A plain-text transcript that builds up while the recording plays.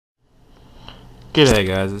G'day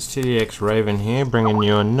guys, it's TDX Raven here, bringing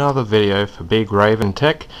you another video for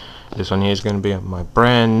Bigraventech. This one here is going to be my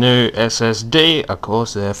brand new SSD, a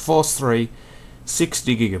Corsair Force 3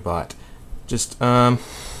 60GB.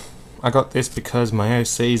 I got this because my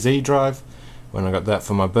OCZ drive, when I got that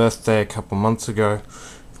for my birthday a couple months ago,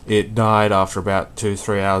 it died after about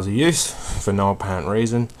 2-3 hours of use for no apparent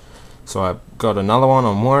reason. So I got another one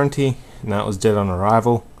on warranty, and that was dead on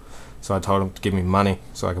arrival. So I told him to give me money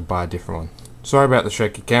so I could buy a different one. Sorry about the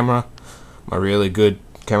shaky camera. My really good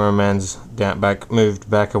cameraman's moved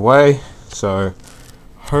back away, so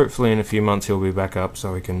hopefully in a few months he'll be back up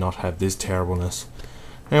so we can not have this terribleness.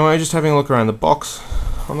 Anyway, just having a look around the box.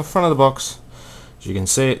 On the front of the box, as you can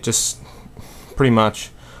see, it just pretty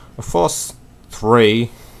much a Force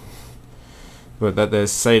 3, but that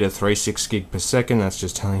there's SATA 36 gig per second. That's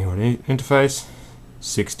just telling you what interface.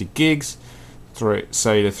 60 gigs.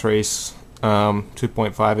 SATA 3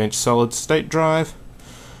 2.5 inch solid state drive.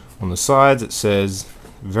 On the sides it says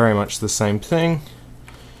very much the same thing,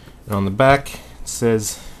 and on the back it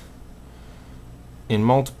says in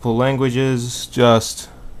multiple languages just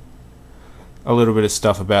a little bit of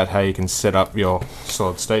stuff about how you can set up your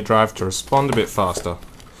solid state drive to respond a bit faster.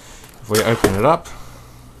 If we open it up,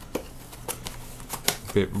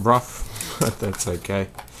 a bit rough, but that's okay.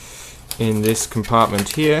 In this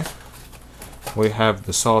compartment here we have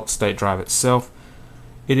the solid state drive itself.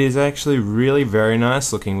 It is actually really very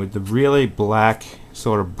nice looking, with the really black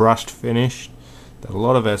sort of brushed finish that a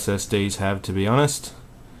lot of SSDs have, to be honest.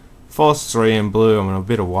 Force 3 in blue and a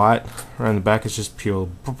bit of white. Around the back it's just pure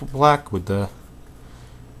black with the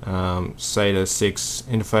SATA 6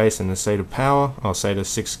 interface and the SATA power, or SATA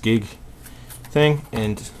 6 gig thing.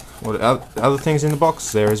 And what other things in the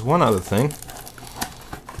box? There is one other thing.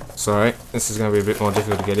 Sorry, this is going to be a bit more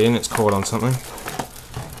difficult to get in, it's caught on something.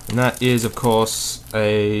 And that is, of course,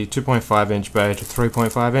 a 2.5 inch bay to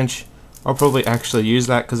 3.5 inch. I'll probably actually use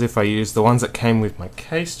that, because if I use the ones that came with my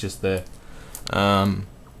case just there,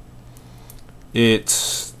 you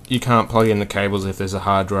can't plug in the cables if there's a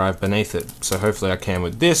hard drive beneath it. So hopefully I can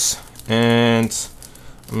with this. And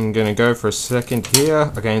I'm going to go for a second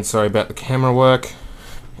here. Again, sorry about the camera work.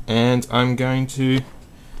 And I'm going to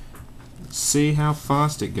see how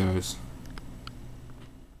fast it goes.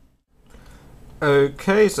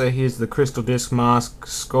 Okay, so here's the crystal disk mask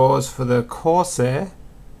scores for the Corsair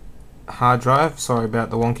hard drive. Sorry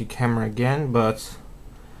about the wonky camera again, but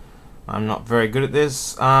I'm not very good at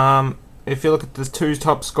this. If you look at the two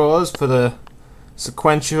top scores for the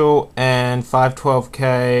sequential and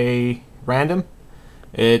 512K random,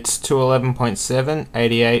 it's 211.7,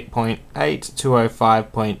 88.8,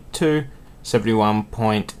 205.2,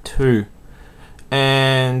 71.2.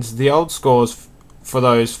 And the old scores for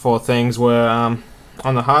those four things were,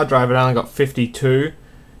 on the hard drive it only got 52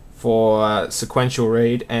 for sequential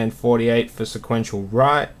read and 48 for sequential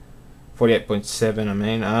write, 48.7 I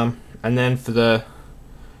mean, and then for the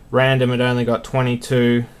random it only got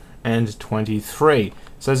 22 and 23.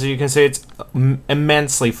 So as you can see, it's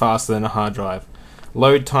immensely faster than a hard drive.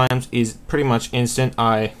 Load times is pretty much instant.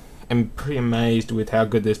 I am pretty amazed with how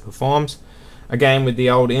good this performs. Again, with the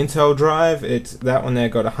old Intel drive, that one there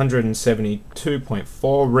got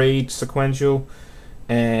 172.4 read sequential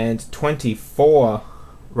and 24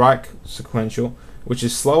 write sequential, which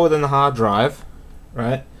is slower than the hard drive,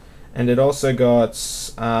 right? And it also got,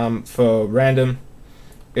 for random,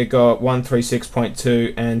 it got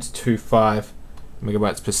 136.2 and 25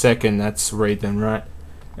 megabytes per second. That's read then write.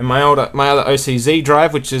 And my other OCZ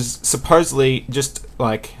drive, which is supposedly just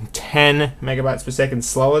like 10 megabytes per second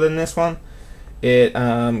slower than this one, it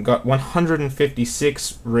got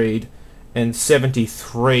 156 read and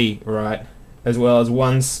 73 write, as well as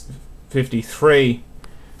 153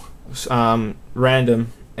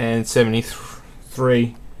 random and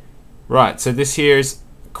 73 write. So this here is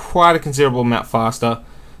quite a considerable amount faster.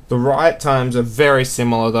 The write times are very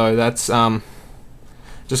similar though. That's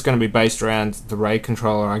just going to be based around the RAID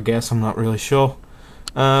controller, I guess. I'm not really sure.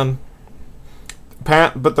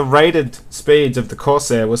 But the rated speeds of the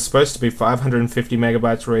Corsair was supposed to be 550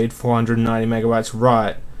 megabytes read, 490 megabytes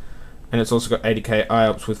write, and it's also got 80k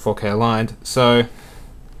IOPS with 4K aligned. So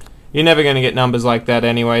you're never going to get numbers like that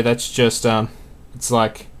anyway. That's just it's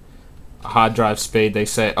like a hard drive speed. They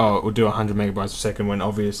say, oh, it will do 100 megabytes per second, when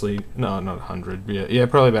obviously, no, not 100. Yeah,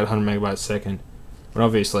 probably about 100 megabytes a second. But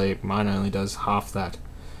obviously mine only does half that.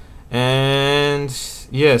 And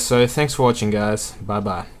yeah, so thanks for watching, guys. Bye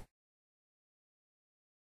bye.